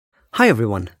Hi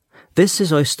everyone, this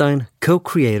is Øystein,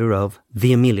 co-creator of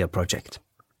The Amelia Project.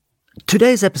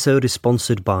 Today's episode is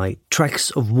sponsored by Tracks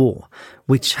of War,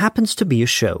 which happens to be a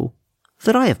show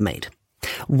that I have made.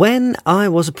 When I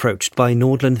was approached by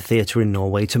Nordland Theatre in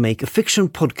Norway to make a fiction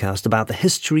podcast about the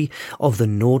history of the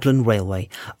Nordland Railway,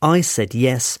 I said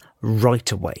yes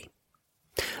right away.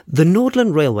 The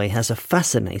Nordland Railway has a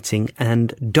fascinating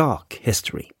and dark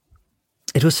history.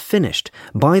 It was finished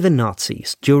by the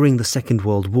Nazis during the Second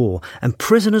World War, and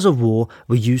prisoners of war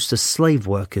were used as slave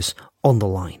workers on the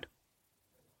line.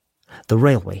 The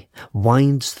railway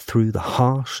winds through the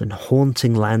harsh and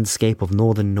haunting landscape of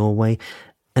northern Norway,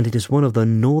 and it is one of the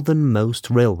northernmost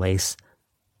railways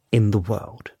in the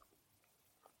world.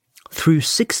 Through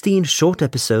 16 short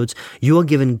episodes, you are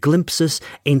given glimpses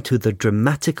into the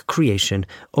dramatic creation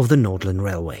of the Nordland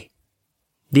Railway.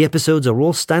 The episodes are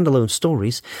all standalone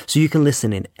stories, so you can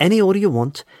listen in any order you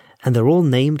want, and they're all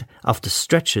named after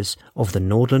stretches of the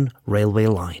Nordland Railway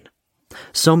line.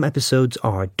 Some episodes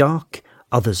are dark,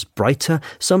 others brighter,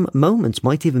 some moments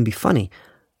might even be funny.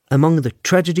 Among the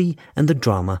tragedy and the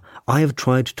drama, I have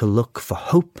tried to look for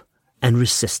hope and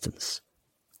resistance.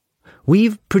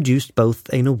 We've produced both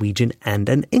a Norwegian and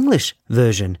an English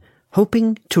version,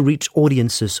 hoping to reach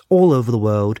audiences all over the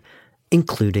world,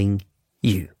 including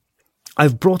you.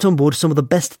 I've brought on board some of the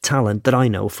best talent that I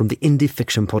know from the indie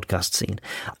fiction podcast scene.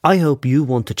 I hope you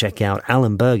want to check out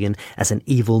Alan Bergen as an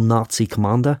evil Nazi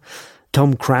commander,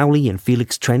 Tom Crowley and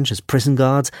Felix Trench as prison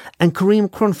guards, and Kareem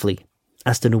Cronfley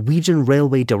as the Norwegian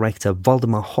railway director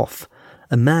Valdemar Hoff,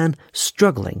 a man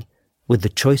struggling with the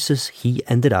choices he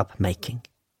ended up making.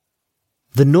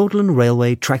 The Nordland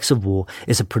Railway Tracks of War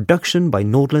is a production by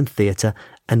Nordland Theatre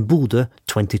and Bodø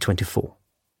 2024.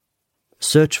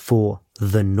 Search for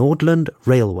The Nordland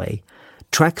Railway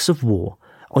Tracks of War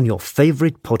on your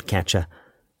favourite podcatcher,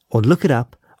 or look it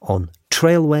up on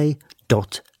trailway.no.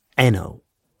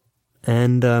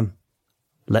 And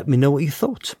let me know what you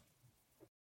thought.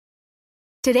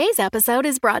 Today's episode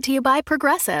is brought to you by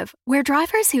Progressive, where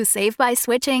drivers who save by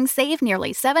switching save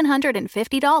nearly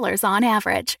 $750 on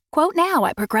average. Quote now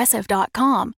at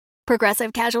Progressive.com.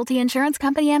 Progressive Casualty Insurance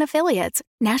Company and Affiliates.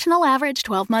 National average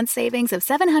 12-month savings of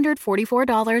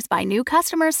 $744 by new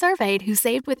customers surveyed who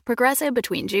saved with Progressive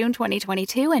between June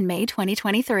 2022 and May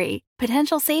 2023.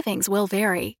 Potential savings will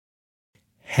vary.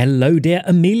 Hello, dear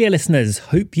Amelia listeners.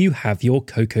 Hope you have your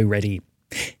cocoa ready.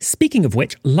 Speaking of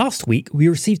which, last week we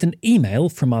received an email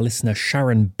from our listener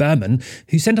Sharon Berman,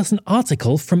 who sent us an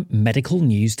article from Medical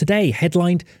News Today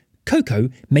headlined, "Cocoa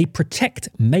may protect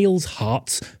males'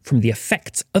 hearts from the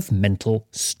effects of mental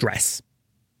stress."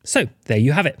 So, there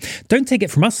you have it. Don't take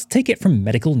it from us, take it from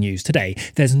Medical News Today.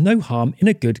 There's no harm in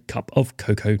a good cup of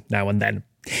cocoa now and then.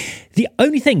 The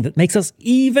only thing that makes us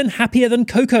even happier than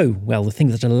cocoa, well, the thing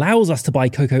that allows us to buy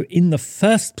cocoa in the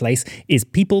first place, is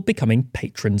people becoming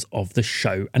patrons of the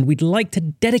show. And we'd like to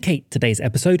dedicate today's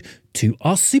episode to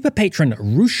our super patron,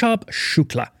 Rushab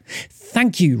Shukla.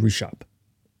 Thank you, Rushab.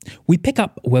 We pick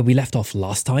up where we left off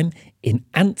last time in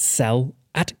Ant's cell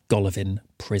at Golovin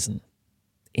Prison.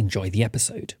 Enjoy the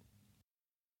episode.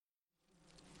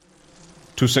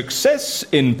 To success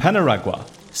in Panaragua.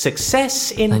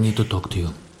 Success in... I need to talk to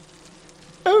you.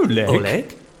 Oleg?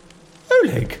 Oleg?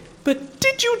 Oleg? But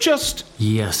did you just...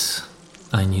 Yes,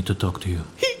 I need to talk to you.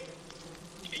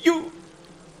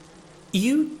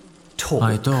 You talk?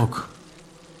 I talk.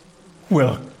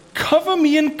 Well, cover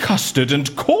me in custard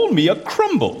and call me a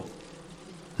crumble.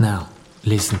 Now,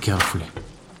 listen carefully.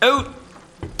 Oh,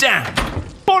 damn!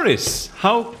 Boris,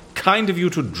 how kind of you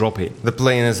to drop in. The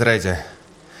plane is ready.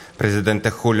 Presidente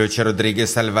Julio Che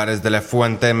Rodriguez Alvarez de la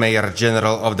Fuente, Mayor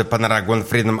General of the Panaraguan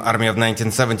Freedom Army of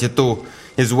 1972,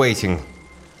 is waiting.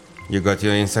 You got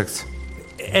your insects?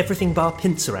 Everything bar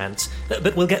pincer ants,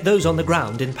 but we'll get those on the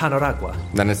ground in Panaragua.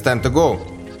 Then it's time to go.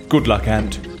 Good luck,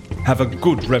 Ant. Have a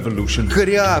good revolution.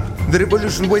 Hurry up! The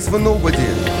revolution waits for nobody.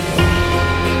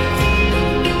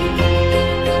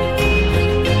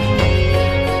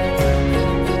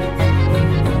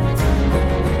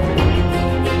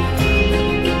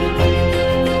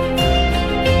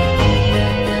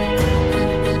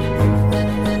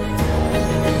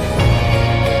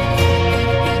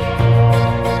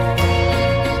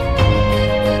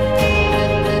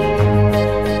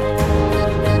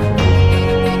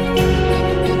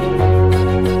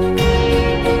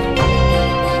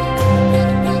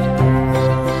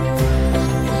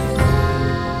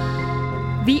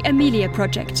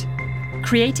 Project,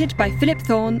 created by Philip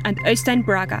Thorne and Øystein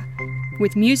Braga,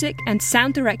 with music and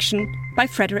sound direction by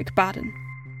Frederick Baden.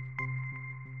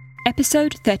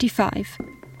 Episode 35.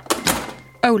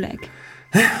 Oleg.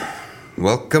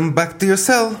 Welcome back to your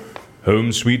cell.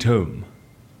 Home sweet home.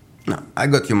 No, I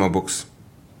got you more books.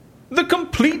 The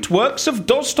complete works of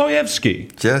Dostoevsky.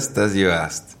 Just as you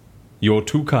asked. You're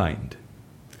too kind.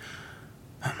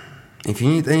 If you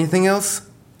need anything else,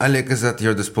 Oleg is at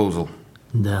your disposal.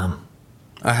 Damn.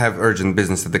 I have urgent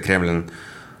business at the Kremlin.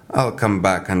 I'll come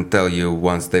back and tell you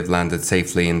once they've landed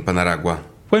safely in Panaragua.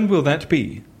 When will that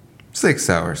be? 6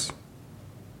 hours.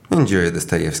 Enjoy,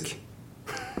 Dostoevsky.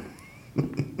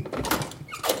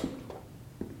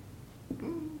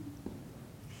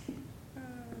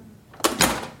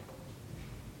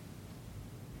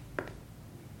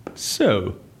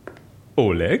 So,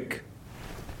 Oleg,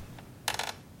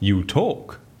 you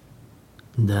talk.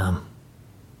 Damn.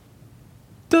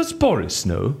 Does Boris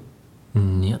know?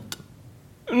 Нет.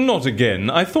 Not again.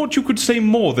 I thought you could say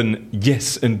more than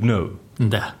yes and no.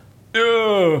 Да.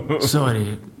 Oh.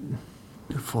 Sorry.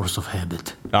 The force of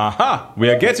habit. Aha! We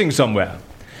are getting somewhere.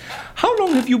 How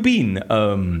long have you been,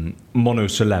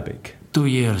 monosyllabic? 2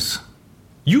 years.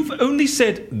 You've only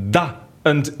said da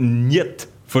and niet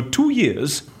for 2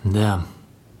 years. Damn.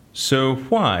 So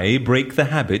why break the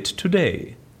habit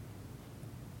today?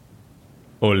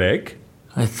 Oleg?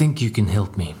 I think you can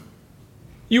help me.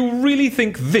 You really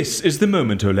think this is the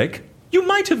moment, Oleg? You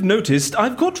might have noticed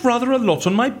I've got rather a lot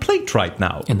on my plate right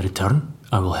now. In return,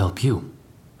 I will help you.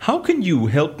 How can you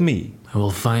help me? I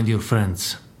will find your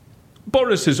friends.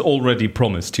 Boris has already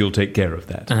promised he'll take care of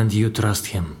that. And you trust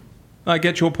him. I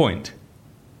get your point.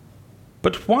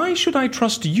 But why should I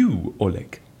trust you,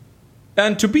 Oleg?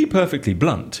 And to be perfectly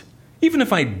blunt, even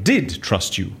if I did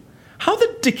trust you, how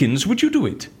the dickens would you do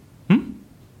it?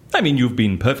 I mean, you've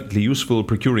been perfectly useful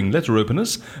procuring letter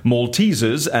openers,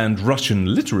 Maltesers, and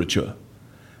Russian literature.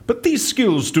 But these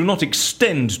skills do not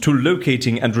extend to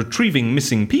locating and retrieving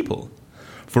missing people.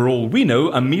 For all we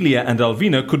know, Amelia and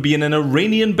Alvina could be in an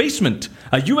Iranian basement,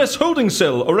 a US holding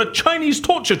cell, or a Chinese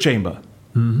torture chamber.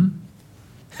 Mm-hmm.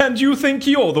 And you think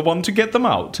you're the one to get them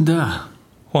out? Да.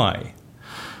 Why?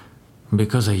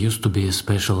 Because I used to be a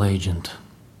special agent.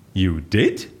 You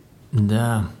did?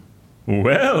 Да.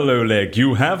 Well, Oleg,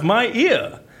 you have my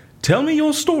ear. Tell me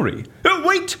your story. Oh,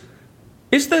 wait!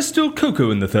 Is there still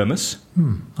cocoa in the thermos?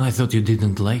 I thought you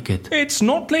didn't like it. It's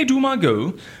not Lait du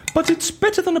Margot, but it's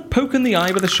better than a poke in the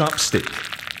eye with a sharp stick.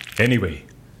 Anyway,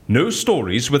 no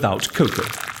stories without cocoa.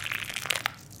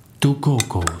 2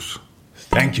 cocos.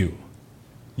 Thank you.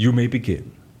 You may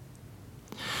begin.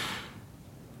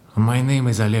 My name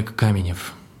is Oleg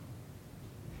Kamenev.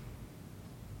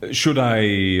 Should I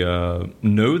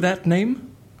know that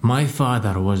name? My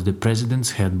father was the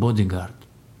president's head bodyguard.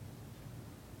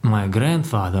 My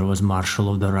grandfather was Marshal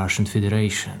of the Russian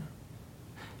Federation.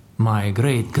 My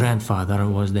great-grandfather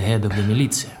was the head of the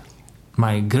militia.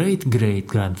 My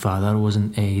great-great-grandfather was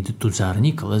an aide to Tsar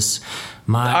Nicholas.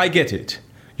 I get it.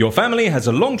 Your family has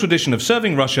a long tradition of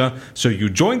serving Russia, so you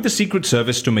joined the Secret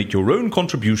Service to make your own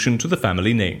contribution to the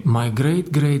family name. My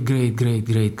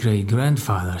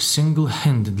great-great-great-great-great-great-grandfather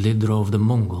single-handedly drove the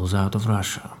Mongols out of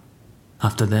Russia.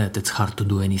 After that, it's hard to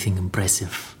do anything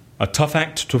impressive. A tough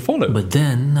act to follow. But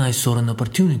then I saw an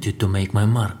opportunity to make my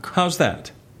mark. How's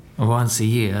that? Once a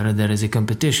year, there is a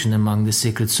competition among the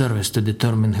Secret Service to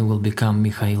determine who will become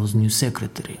Mikhail's new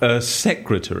secretary. A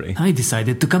secretary? I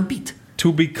decided to compete.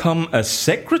 To become a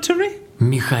secretary?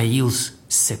 Mikhail's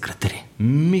secretary.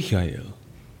 Mikhail.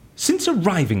 Since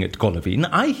arriving at Golovin,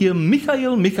 I hear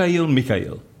Mikhail, Mikhail,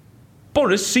 Mikhail.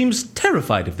 Boris seems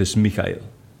terrified of this Mikhail.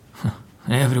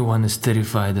 Everyone is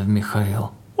terrified of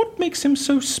Mikhail. What makes him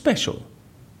so special?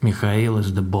 Mikhail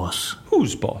is the boss.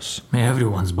 Whose boss?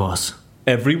 Everyone's boss.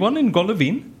 Everyone in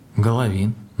Golovin?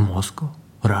 Golovin, Moscow,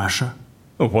 Russia.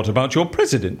 What about your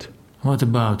president? What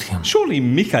about him? Surely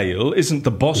Mikhail isn't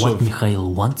the boss What of...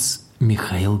 Mikhail wants,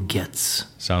 Mikhail gets.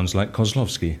 Sounds like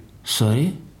Kozlovsky.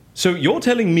 Sorry? So you're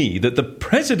telling me that the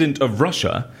president of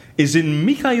Russia is in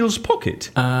Mikhail's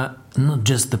pocket? Not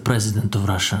just the president of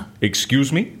Russia.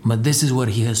 Excuse me? But this is where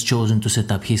he has chosen to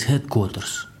set up his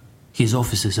headquarters. His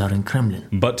offices are in Kremlin.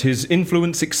 But his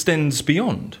influence extends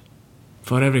beyond.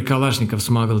 For every Kalashnikov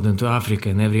smuggled into Africa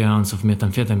and every ounce of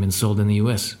methamphetamine sold in the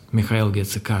US, Mikhail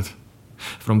gets a cut.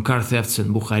 From car thefts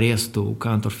in Bucharest to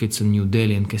counterfeits in New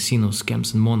Delhi and casino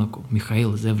scams in Monaco,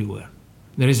 Mikhail is everywhere.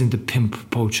 There isn't a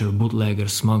pimp, poacher, bootlegger,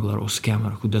 smuggler or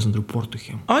scammer who doesn't report to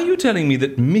him. Are you telling me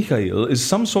that Mikhail is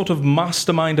some sort of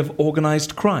mastermind of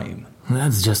organized crime?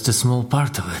 That's just a small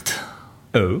part of it.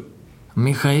 Oh?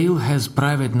 Mikhail has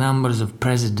private numbers of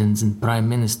presidents and prime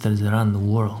ministers around the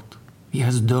world. He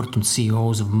has dirt on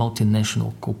CEOs of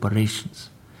multinational corporations.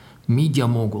 Media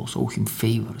moguls owe him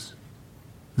favors.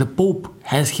 The Pope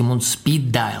has him on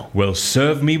speed dial. Well,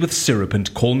 serve me with syrup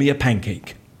and call me a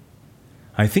pancake.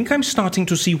 I think I'm starting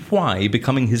to see why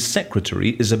becoming his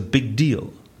secretary is a big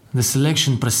deal. The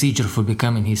selection procedure for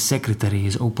becoming his secretary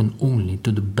is open only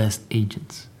to the best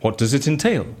agents. What does it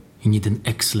entail? You need an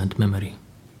excellent memory.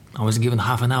 I was given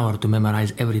half an hour to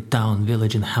memorize every town,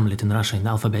 village, and hamlet in Russia in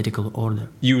alphabetical order.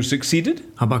 You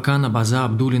succeeded? Abakana, Baza,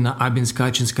 Abdulina, Abinsk,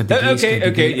 Kachinska,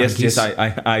 Okay, yes,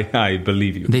 I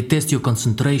believe you. They test your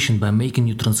concentration by making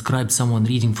you transcribe someone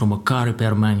reading from a car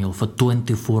repair manual for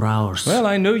 24 hours. Well,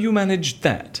 I know you managed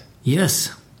that.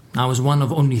 Yes, I was one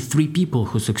of only 3 people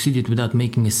who succeeded without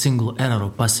making a single error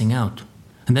or passing out.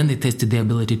 And then they tested the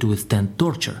ability to withstand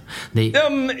torture.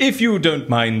 If you don't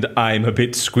mind, I'm a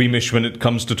bit squeamish when it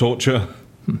comes to torture.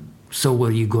 So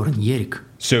were Igor and Yerik.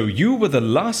 So you were the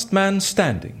last man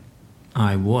standing?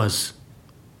 I was.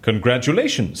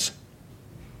 Congratulations.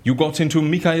 You got into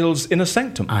Mikhail's inner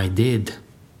sanctum. I did.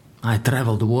 I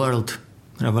traveled the world.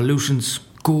 Revolutions,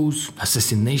 coups,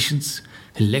 assassinations,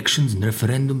 elections and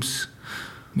referendums.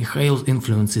 Mikhail's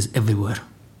influence is everywhere.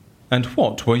 And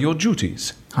what were your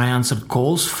duties? I answered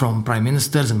calls from prime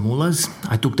ministers and mullahs.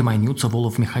 I took the minutes of all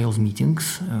of Mikhail's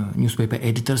meetings. Newspaper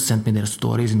editors sent me their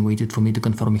stories and waited for me to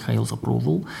confirm Mikhail's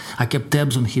approval. I kept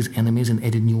tabs on his enemies and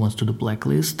added new ones to the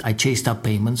blacklist. I chased up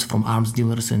payments from arms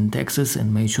dealers in Texas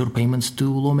and made sure payments to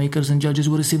lawmakers and judges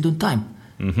were received on time.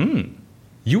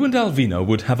 You and Alvina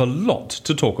would have a lot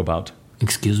to talk about.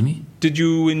 Excuse me? Did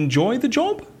you enjoy the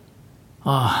job?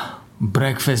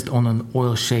 Breakfast on an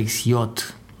oil sheikh's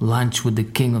yacht. Lunch with the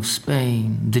King of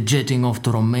Spain, the jetting off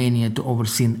to Romania to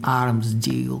oversee an arms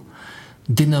deal,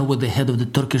 dinner with the head of the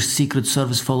Turkish Secret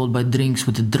Service followed by drinks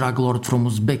with the drug lord from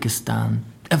Uzbekistan.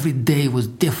 Every day was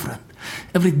different.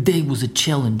 Every day was a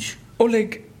challenge.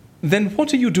 Oleg, then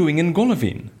what are you doing in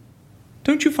Golovin?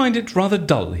 Don't you find it rather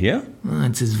dull here?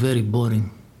 It is very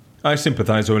boring. I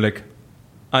sympathize, Oleg.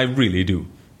 I really do.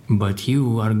 But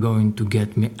you are going to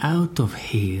get me out of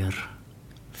here.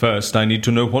 First, I need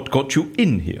to know what got you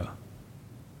in here.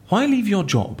 Why leave your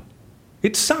job?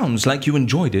 It sounds like you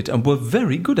enjoyed it and were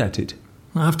very good at it.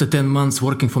 After 10 months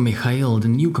working for Mikhail, the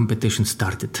new competition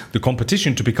started. The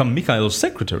competition to become Mikhail's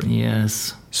secretary?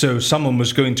 Yes. So someone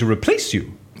was going to replace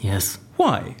you? Yes.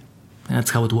 Why? That's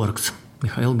how it works.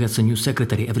 Mikhail gets a new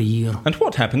secretary every year. And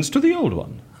what happens to the old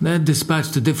one? They're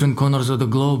dispatched to different corners of the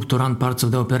globe to run parts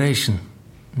of the operation.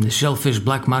 The shellfish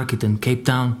black market in Cape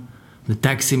Town, the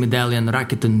taxi medallion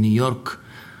racket in New York,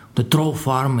 the troll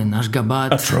farm in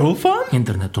Ashgabat. A troll farm?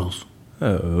 Internet trolls.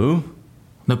 Oh.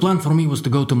 The plan for me was to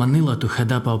go to Manila to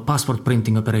head up our passport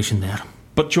printing operation there.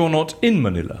 But you're not in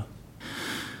Manila.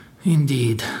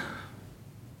 Indeed.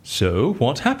 So,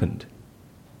 what happened?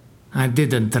 I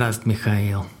didn't trust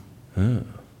Mikhail.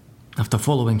 After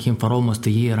following him for almost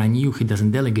a year, I knew he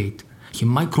doesn't delegate. He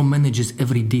micromanages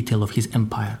every detail of his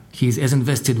empire. He is as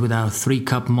invested with our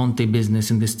 3-cup Monte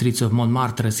business in the streets of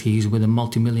Montmartre as he is with a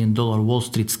multi-million-dollar Wall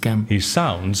Street scam. He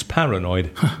sounds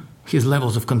paranoid. His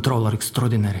levels of control are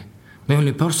extraordinary. The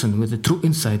only person with a true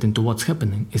insight into what's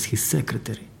happening is his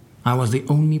secretary. I was the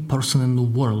only person in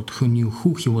the world who knew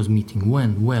who he was meeting,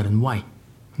 when, where, and why.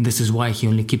 This is why he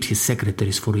only keeps his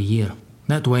secretaries for a year.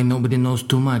 That way nobody knows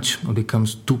too much or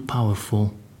becomes too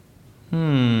powerful.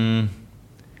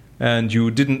 And you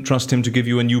didn't trust him to give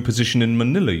you a new position in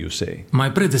Manila, you say?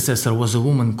 My predecessor was a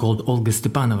woman called Olga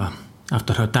Stepanova.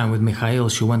 After her time with Mikhail,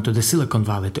 she went to the Silicon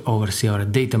Valley to oversee our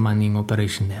data mining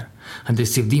operation there. I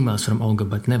received emails from Olga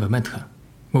but never met her.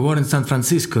 We were in San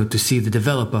Francisco to see the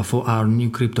developer for our new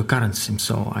cryptocurrency,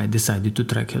 so I decided to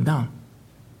track her down.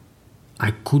 I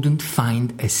couldn't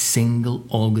find a single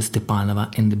Olga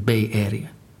Stepanova in the Bay Area.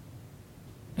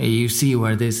 You see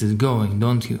where this is going,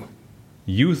 don't you?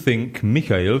 You think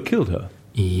Mikhail killed her?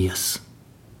 Yes.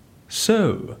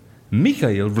 So,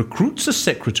 Mikhail recruits a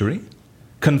secretary,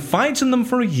 confides in them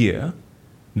for a year,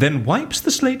 then wipes the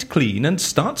slate clean and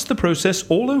starts the process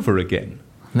all over again.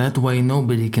 That way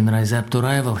nobody can rise up to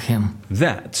rival him.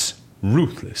 That's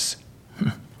ruthless.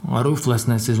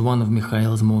 Ruthlessness is one of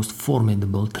Mikhail's most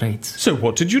formidable traits. So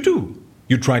what did you do?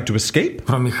 You tried to escape?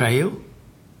 From Mikhail?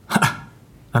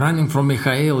 Running from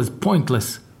Mikhail is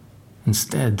pointless.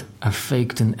 Instead, I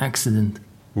faked an accident.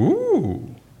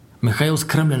 Ooh. Mikhail's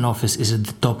Kremlin office is at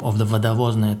the top of the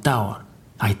Vodovozная tower.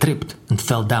 I tripped and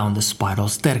fell down the spiral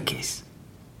staircase.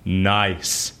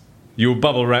 Nice. You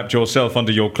bubble-wrapped yourself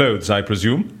under your clothes, I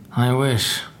presume? I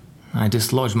wish. I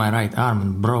dislodged my right arm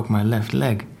and broke my left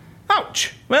leg.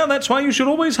 Ouch! Well, that's why you should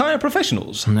always hire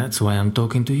professionals. And that's why I'm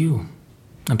talking to you.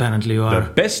 Apparently you are... The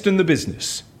best in the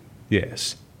business.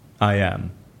 Yes, I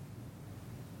am.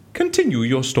 Continue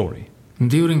your story.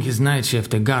 During his night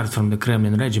shift, a guard from the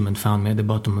Kremlin regiment found me at the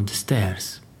bottom of the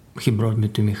stairs. He brought me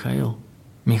to Mikhail.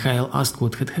 Mikhail asked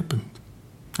what had happened.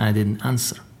 I didn't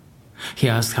answer. He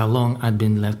asked how long I'd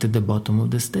been left at the bottom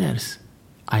of the stairs.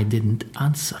 I didn't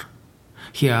answer.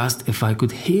 He asked if I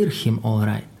could hear him all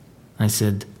right. I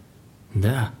said,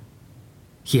 "Da."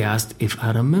 He asked if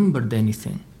I remembered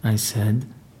anything. I said,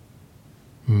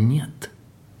 "Нет."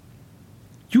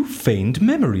 You feigned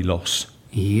memory loss.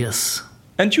 Yes.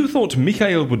 And you thought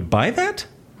Mikhail would buy that?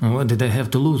 What did I have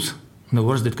to lose? The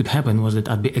worst that could happen was that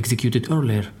I'd be executed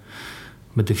earlier.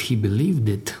 But if he believed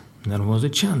it, there was a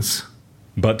chance.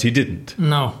 But he didn't.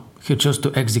 No, he chose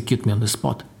to execute me on the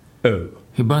spot. Oh.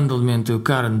 He bundled me into a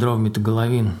car and drove me to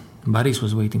Golovin. Boris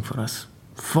was waiting for us.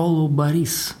 "Follow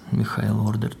Boris," Mikhail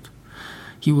ordered.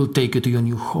 "He will take you to your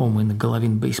new home in the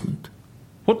Golovin basement."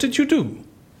 What did you do?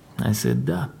 I said,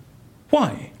 "Da."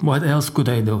 Why? What else could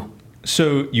I do?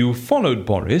 So you followed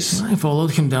Boris? I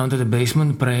followed him down to the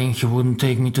basement, praying he wouldn't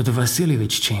take me to the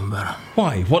Vasilievich chamber.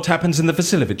 Why? What happens in the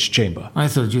Vasilievich chamber? I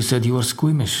thought you said you were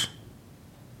squeamish.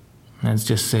 Let's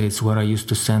just say it's where I used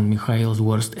to send Mikhail's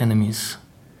worst enemies.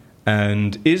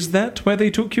 And is that where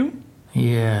they took you?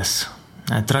 Yes.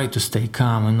 I tried to stay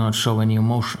calm and not show any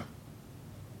emotion.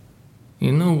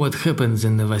 "You know what happens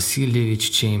in the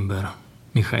Vasilievich chamber?"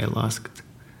 Mikhail asked.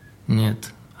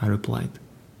 "Нет," I replied.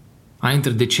 I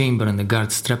entered the chamber and the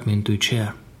guard strapped me into a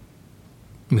chair.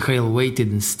 Mikhail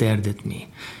waited and stared at me.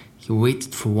 He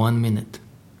waited for 1 minute.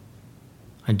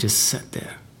 I just sat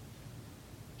there.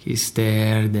 He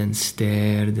stared and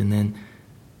stared, and then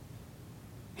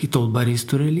he told Boris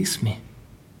to release me.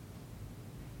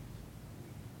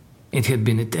 It had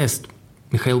been a test.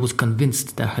 Mikhail was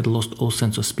convinced that I had lost all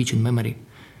sense of speech and memory.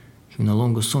 He no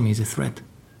longer saw me as a threat.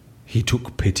 He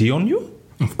took pity on you?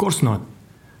 Of course not.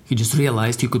 He just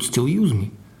realized he could still use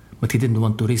me. But he didn't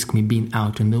want to risk me being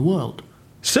out in the world.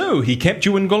 So he kept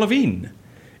you in Golovin.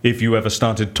 If you ever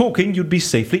started talking, you'd be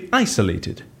safely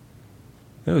isolated.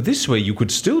 Oh, this way you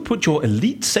could still put your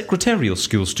elite secretarial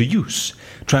skills to use,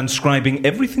 transcribing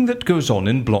everything that goes on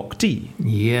in Block D.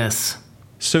 Yes.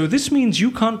 So this means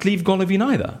you can't leave Golovin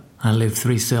either. I live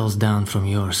 3 cells down from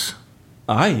yours.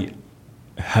 I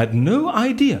had no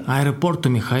idea. I report to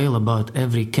Mikhail about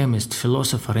every chemist,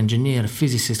 philosopher, engineer,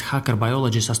 physicist, hacker,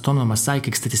 biologist, astronomer,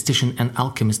 psychic, statistician, and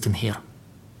alchemist in here.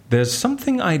 There's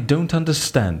something I don't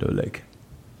understand, Oleg.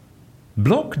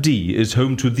 Block D is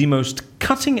home to the most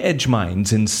cutting-edge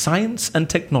minds in science and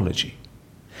technology.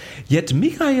 Yet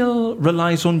Mikhail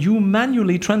relies on you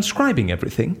manually transcribing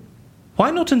everything. Why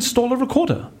not install a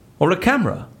recorder or a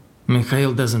camera?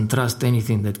 Mikhail doesn't trust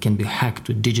anything that can be hacked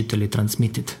or digitally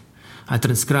transmitted. I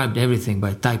transcribed everything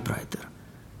by typewriter.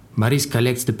 Boris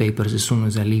collects the papers as soon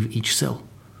as I leave each cell.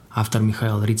 After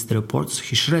Mikhail reads the reports,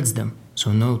 he shreds them,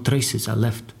 so no traces are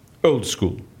left. Old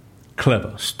school.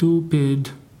 Clever.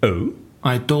 Stupid. Oh?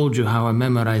 I told you how I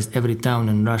memorized every town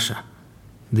in Russia.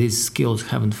 These skills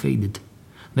haven't faded.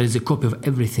 There is a copy of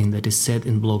everything that is said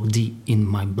in Block D in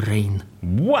my brain.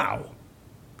 Wow!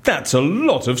 That's a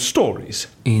lot of stories.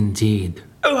 Indeed.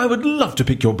 Oh, I would love to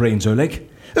pick your brains, Oleg.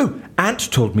 Oh,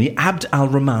 Ant told me Abd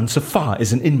al-Rahman Safar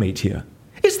is an inmate here.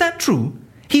 Is that true?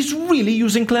 He's really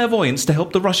using clairvoyance to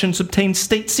help the Russians obtain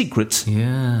state secrets?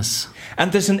 Yes.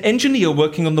 And there's an engineer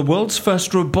working on the world's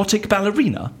first robotic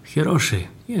ballerina? Hiroshi,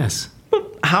 yes. Well,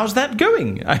 how's that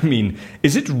going? I mean,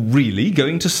 is it really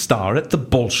going to star at the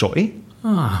Bolshoi?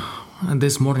 At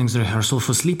this morning's rehearsal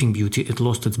for Sleeping Beauty, it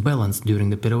lost its balance during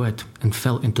the pirouette and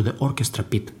fell into the orchestra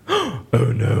pit.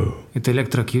 Oh no. It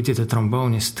electrocuted a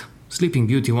trombonist. Sleeping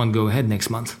Beauty won't go ahead next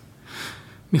month.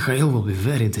 Mikhail will be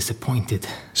very disappointed.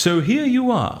 So here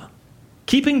you are,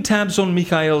 keeping tabs on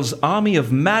Mikhail's army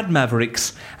of mad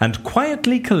mavericks and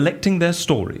quietly collecting their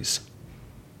stories.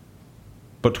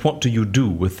 But what do you do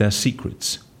with their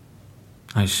secrets?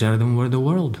 I share them with the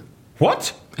world.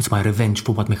 What? It's my revenge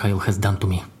for what Mikhail has done to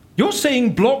me. You're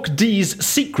saying Block D's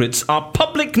secrets are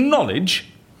public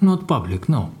knowledge? Not public,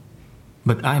 no.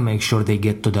 But I make sure they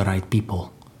get to the right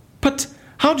people. But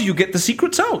how do you get the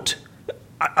secrets out?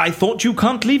 I thought you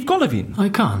can't leave Golovin. I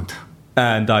can't.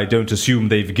 And I don't assume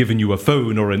they've given you a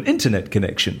phone or an internet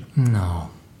connection. No.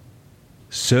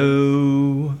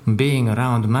 So... being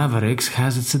around mavericks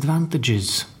has its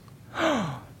advantages.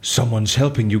 Someone's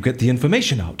helping you get the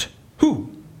information out.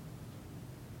 Who?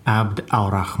 Abd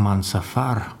al-Rahman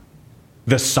Safar.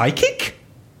 The psychic?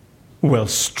 Well,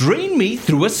 strain me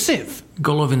through a sieve.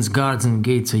 Golovin's guards and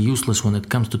gates are useless when it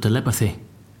comes to telepathy.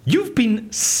 You've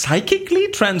been psychically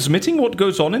transmitting what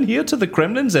goes on in here to the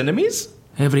Kremlin's enemies?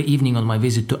 Every evening on my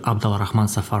visit to Abd al-Rahman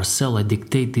Safar's cell, I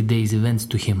dictate the day's events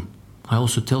to him. I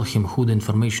also tell him who the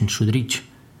information should reach.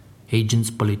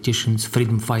 Agents, politicians,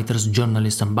 freedom fighters,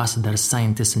 journalists, ambassadors,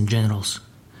 scientists, and generals.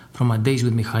 From my days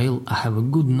with Mikhail, I have a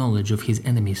good knowledge of his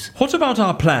enemies. What about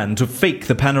our plan to fake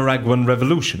the Panaraguan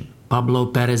Revolution? Pablo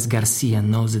Perez Garcia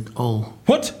knows it all.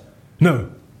 What?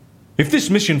 No. If this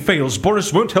mission fails,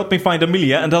 Boris won't help me find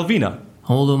Amelia and Alvina.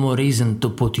 All the more reason to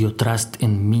put your trust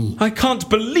in me. I can't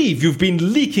believe you've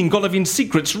been leaking Golovin's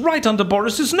secrets right under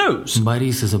Boris's nose.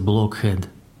 Boris is a blockhead.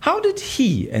 How did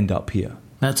he end up here?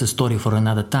 That's a story for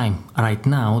another time. Right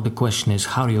now, the question is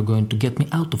how you're going to get me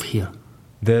out of here.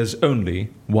 There's only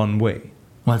one way.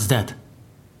 What's that?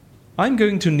 I'm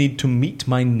going to need to meet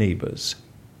my neighbors.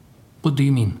 What do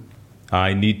you mean?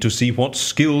 I need to see what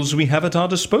skills we have at our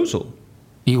disposal.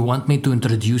 You want me to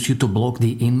introduce you to block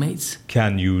the inmates?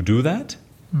 Can you do that?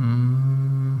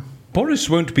 Boris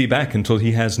won't be back until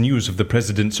he has news of the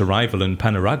president's arrival in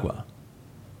Panaragua.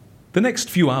 The next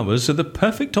few hours are the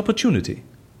perfect opportunity.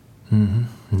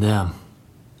 Yeah.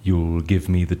 You'll give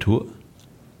me the tour?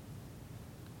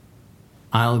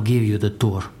 I'll give you the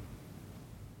tour.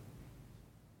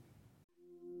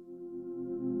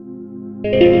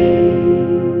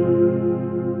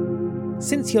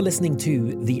 Since you're listening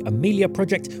to The Amelia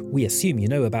Project, we assume you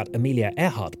know about Amelia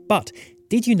Earhart, but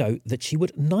did you know that she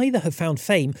would neither have found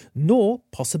fame nor,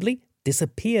 possibly,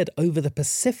 disappeared over the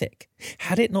Pacific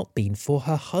had it not been for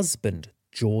her husband,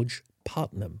 George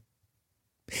Putnam?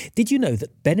 Did you know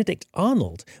that Benedict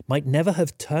Arnold might never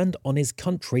have turned on his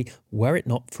country were it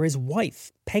not for his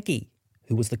wife, Peggy,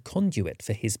 who was the conduit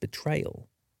for his betrayal?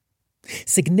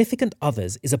 Significant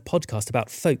Others is a podcast about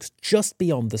folks just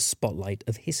beyond the spotlight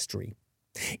of history.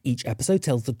 Each episode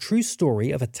tells the true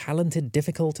story of a talented,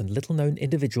 difficult and little-known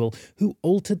individual who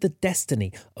altered the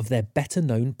destiny of their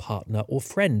better-known partner or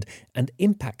friend and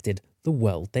impacted the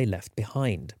world they left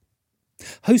behind.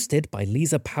 Hosted by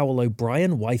Lisa Powell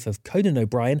O'Brien, wife of Conan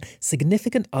O'Brien,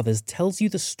 Significant Others tells you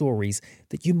the stories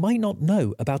that you might not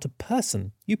know about a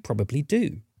person you probably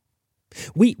do.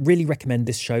 We really recommend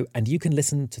this show, and you can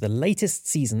listen to the latest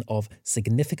season of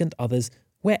Significant Others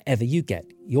wherever you get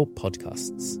your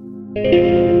podcasts.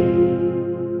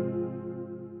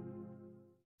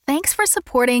 Thanks for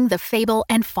supporting the Fable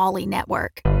and Folly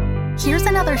Network. Here's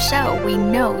another show we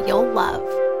know you'll love.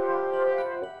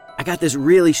 I got this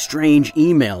really strange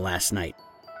email last night.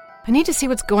 I need to see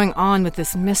what's going on with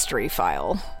this mystery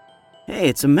file. Hey,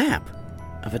 it's a map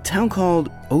of a town called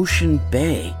Ocean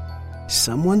Bay.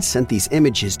 Someone sent these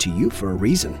images to you for a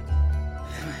reason.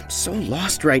 I'm so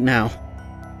lost right now.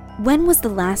 When was the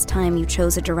last time you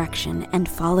chose a direction and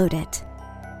followed it?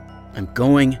 I'm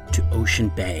going to Ocean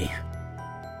Bay.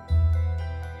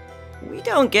 We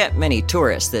don't get many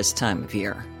tourists this time of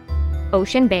year.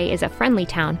 Ocean Bay is a friendly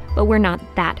town, but we're not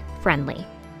that friendly.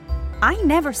 I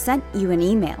never sent you an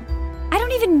email. I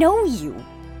don't even know you.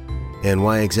 And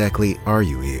why exactly are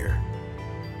you here?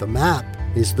 The map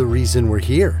is the reason we're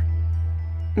here.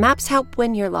 Maps help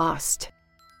when you're lost.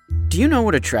 Do you know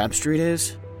what a trap street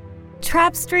is?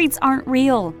 Trap streets aren't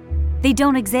real. They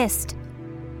don't exist.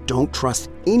 Don't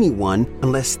trust anyone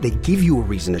unless they give you a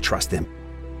reason to trust them.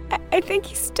 I think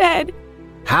he's dead.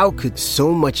 How could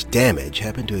so much damage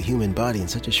happen to a human body in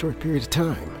such a short period of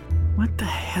time? What the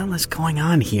hell is going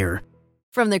on here?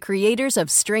 From the creators of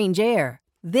Strange Air,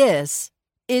 this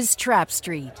is Trap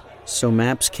Street. So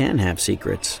maps can have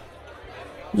secrets.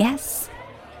 Yes.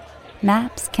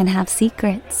 Maps can have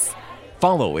secrets.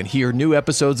 Follow and hear new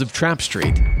episodes of Trap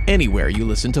Street anywhere you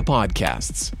listen to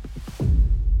podcasts.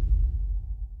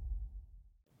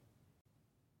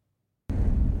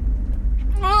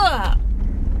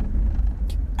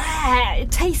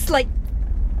 It tastes like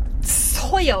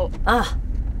soil.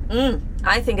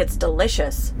 I think it's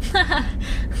delicious. ¿A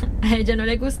ella no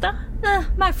le gusta?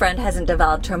 My friend hasn't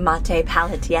developed her mate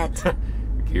palate yet.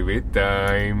 Give it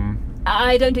time.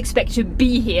 I don't expect to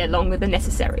be here longer than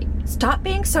necessary. Stop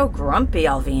being so grumpy,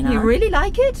 Alvina. You really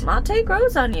like it? Mate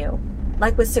grows on you.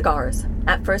 Like with cigars.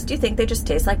 At first you think they just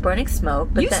taste like burning smoke,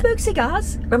 but You smoke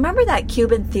cigars? Remember that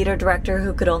Cuban theater director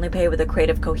who could only pay with a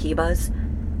crate of cohibas?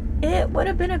 It would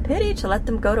have been a pity to let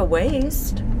them go to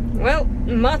waste. Well,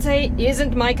 mate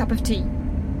isn't my cup of tea.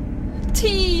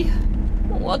 Tea!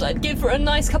 What I'd give for a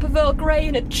nice cup of Earl Grey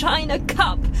in a china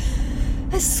cup.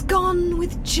 A scone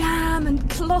with jam and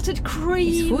clotted cream.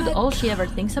 Is food all she ever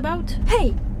thinks about?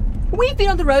 Hey, we've been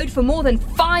on the road for more than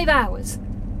 5 hours.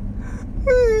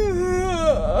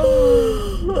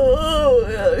 Oh,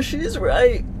 yeah, she's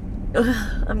right.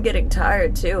 I'm getting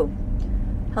tired, too.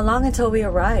 How long until we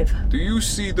arrive? Do you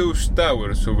see those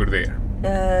towers over there?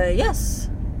 Yes.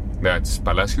 That's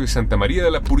Palacio de Santa María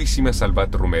de la Purísima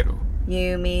Salvat Romero.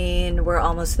 You mean we're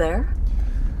almost there?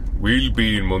 We'll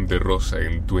be in Monte Rosa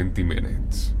in 20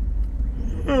 minutes.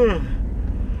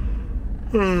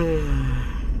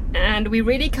 And we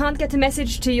really can't get a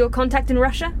message to your contact in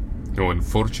Russia? No,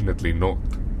 unfortunately not.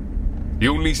 He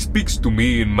only speaks to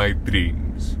me in my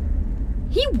dreams.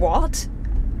 He what?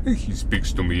 He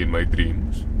speaks to me in my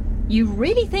dreams. You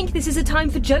really think this is a time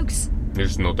for jokes?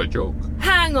 It's not a joke.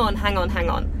 Hang on.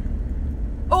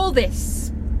 All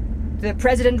this. The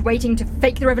president waiting to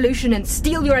fake the revolution and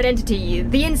steal your identity,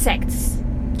 the insects.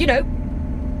 You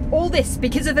know, all this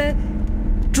because of a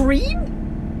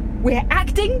dream? We're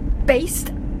acting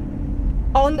based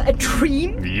on a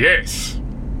dream? Yes.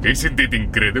 Isn't it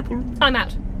incredible? I'm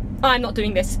out. I'm not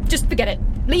doing this. Just forget it.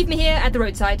 Leave me here at the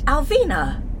roadside.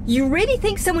 Alvina! You really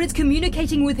think someone is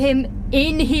communicating with him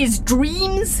in his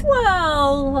dreams?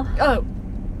 Well... Oh,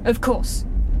 of course.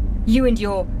 You and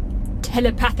your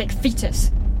telepathic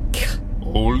fetus.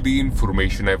 All the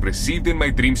information I've received in my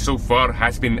dreams so far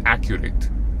has been accurate.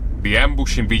 The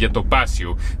ambush in Villa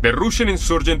Topacio, the Russian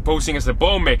insurgent posing as a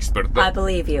bomb expert... I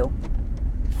believe you.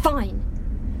 Fine.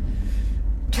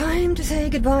 Time to say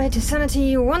goodbye to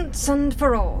sanity once and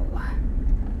for all.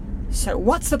 So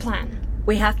what's the plan?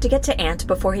 We have to get to Ant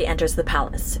before he enters the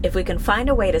palace. If we can find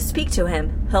a way to speak to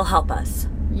him, he'll help us.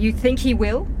 You think he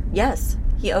will? Yes.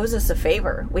 He owes us a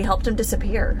favor. We helped him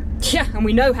disappear. Yeah, and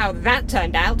we know how that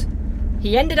turned out.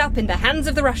 He ended up in the hands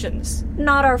of the Russians.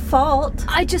 Not our fault.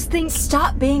 I just think...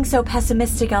 Stop being so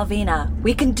pessimistic, Alvina.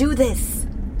 We can do this.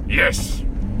 Yes.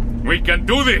 We can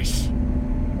do this.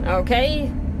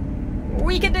 Okay.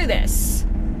 We can do this.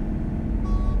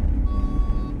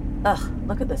 Ugh,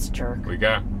 look at this jerk.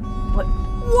 Oiga.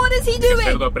 What is he doing?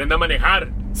 Cerdo, aprenda a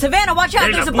manejar. Savannah, watch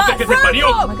out, there's a bus! Que se parió.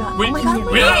 Oh my god,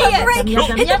 Cuidado. Hit the brakes!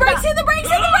 Hit the brakes! Hit the brakes!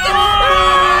 Hit the brakes!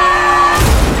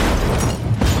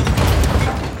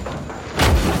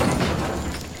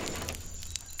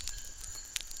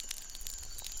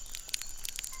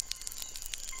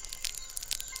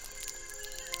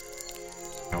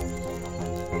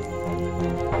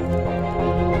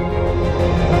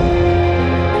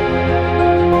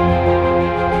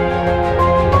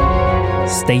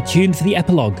 Stay tuned for the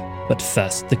epilogue, but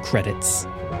first the credits.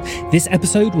 This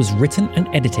episode was written and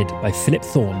edited by Philip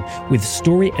Thorne, with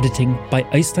story editing by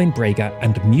Øystein Brega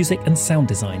and music and sound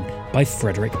design by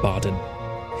Frederick Barden.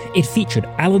 It featured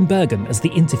Alan Bergen as the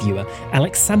interviewer,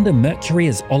 Alexander Mercury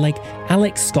as Oleg,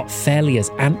 Alex Scott Fairley as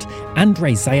Ant,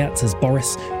 Andrei Zayats as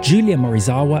Boris, Julia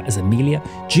Morizawa as Amelia,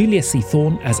 Julia C.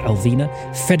 Thorne as Alvina,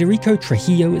 Federico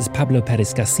Trujillo as Pablo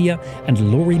Perez Garcia,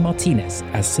 and Laurie Martinez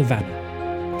as Savannah.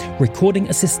 Recording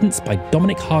assistance by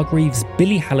Dominic Hargreaves,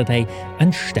 Billy Halliday,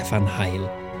 and Stefan Heil.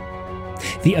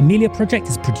 The Amelia Project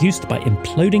is produced by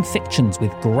Imploding Fictions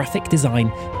with graphic design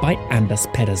by Anders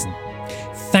Pedersen.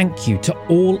 Thank you to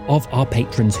all of our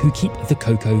patrons who keep the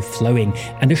cocoa flowing,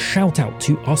 and a shout out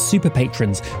to our super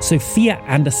patrons Sophia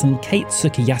Anderson, Kate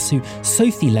Sukiyasu,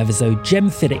 Sophie Levizo, Jem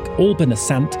Fiddick, Alban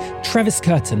Asant, Travis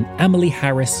Curtin, Emily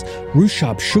Harris,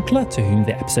 Rushab Shukla, to whom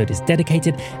the episode is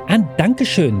dedicated, and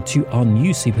Dankeschön to our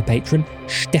new super patron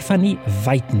Stephanie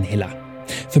Weitenhiller.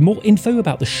 For more info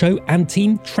about the show and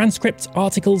team, transcripts,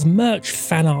 articles, merch,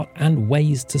 fan art, and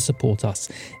ways to support us,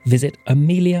 visit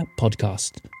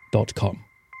ameliapodcast.com.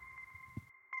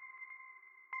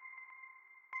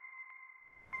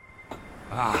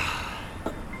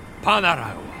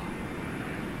 Panaragua.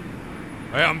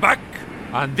 I am back,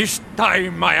 and this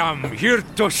time I am here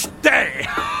to stay.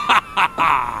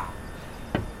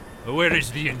 Where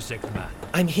is the insect man?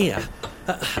 I'm here.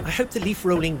 I hope the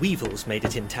leaf-rolling weevils made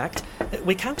it intact.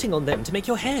 We're counting on them to make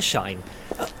your hair shine.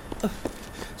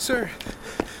 Sir.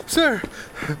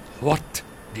 What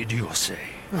did you say?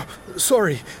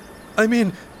 Sorry. I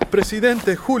mean,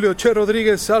 Presidente Julio Che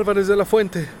Rodriguez Álvarez de la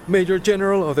Fuente, Major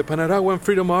General of the Panaraguan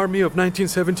Freedom Army of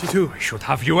 1972. I should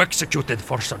have you executed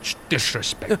for such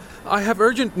disrespect. I have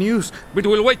urgent news. But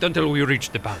we'll wait until we reach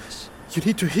the palace. You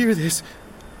need to hear this.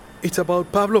 It's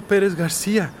about Pablo Perez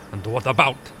Garcia. And what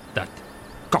about that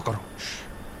cockroach?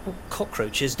 Well,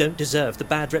 cockroaches don't deserve the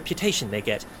bad reputation they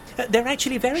get. They're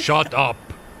actually very... Shut up.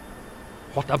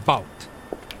 What about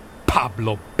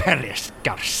Pablo Perez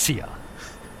Garcia?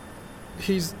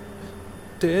 He's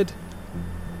dead.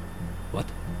 What?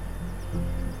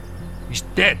 He's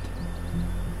dead?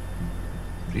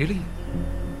 Really?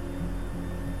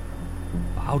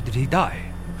 How did he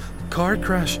die? Car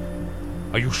crash.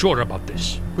 Are you sure about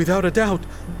this? Without a doubt.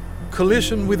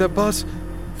 Collision with a bus.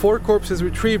 4 corpses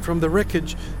retrieved from the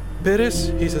wreckage. Perez,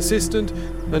 his assistant,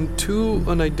 and 2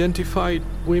 unidentified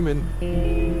women.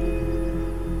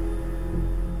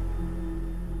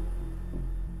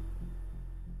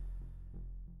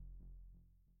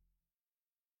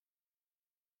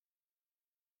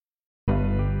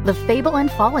 The Fable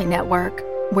and Folly Network,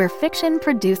 where fiction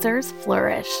producers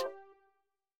flourish.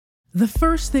 The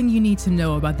first thing you need to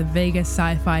know about the Vega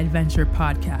Sci-Fi Adventure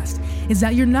podcast is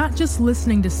that you're not just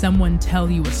listening to someone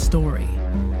tell you a story.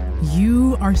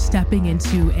 You are stepping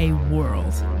into a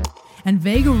world. And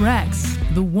Vega Rex,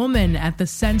 the woman at the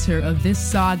center of this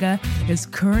saga, is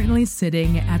currently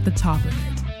sitting at the top of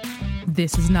it.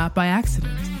 This is not by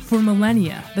accident. For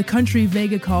millennia, the country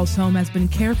Vega calls home has been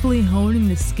carefully honing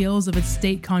the skills of its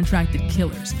state-contracted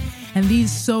killers. And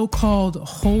these so-called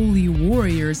holy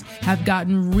warriors have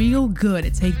gotten real good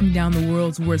at taking down the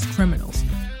world's worst criminals.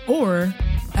 Or,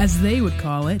 as they would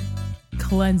call it,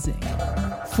 cleansing.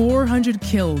 400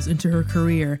 kills into her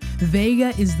career,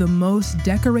 Vega is the most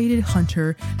decorated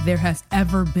hunter there has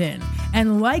ever been,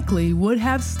 and likely would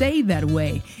have stayed that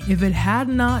way if it had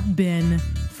not been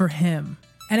for him.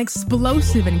 An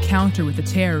explosive encounter with the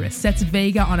terrorists sets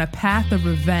Vega on a path of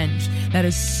revenge that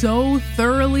is so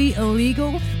thoroughly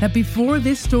illegal that before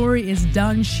this story is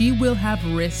done, she will have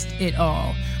risked it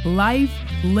all. Life,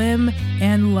 limb,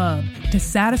 and love to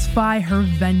satisfy her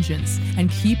vengeance and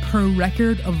keep her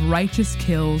record of righteous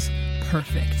kills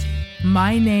perfect.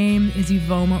 My name is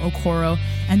Ivoma Okoro,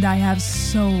 and I have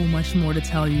so much more to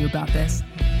tell you about this.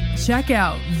 Check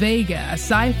out Vega, a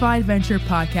sci-fi adventure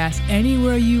podcast,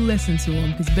 anywhere you listen to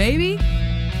them, because baby,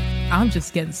 I'm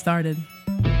just getting started.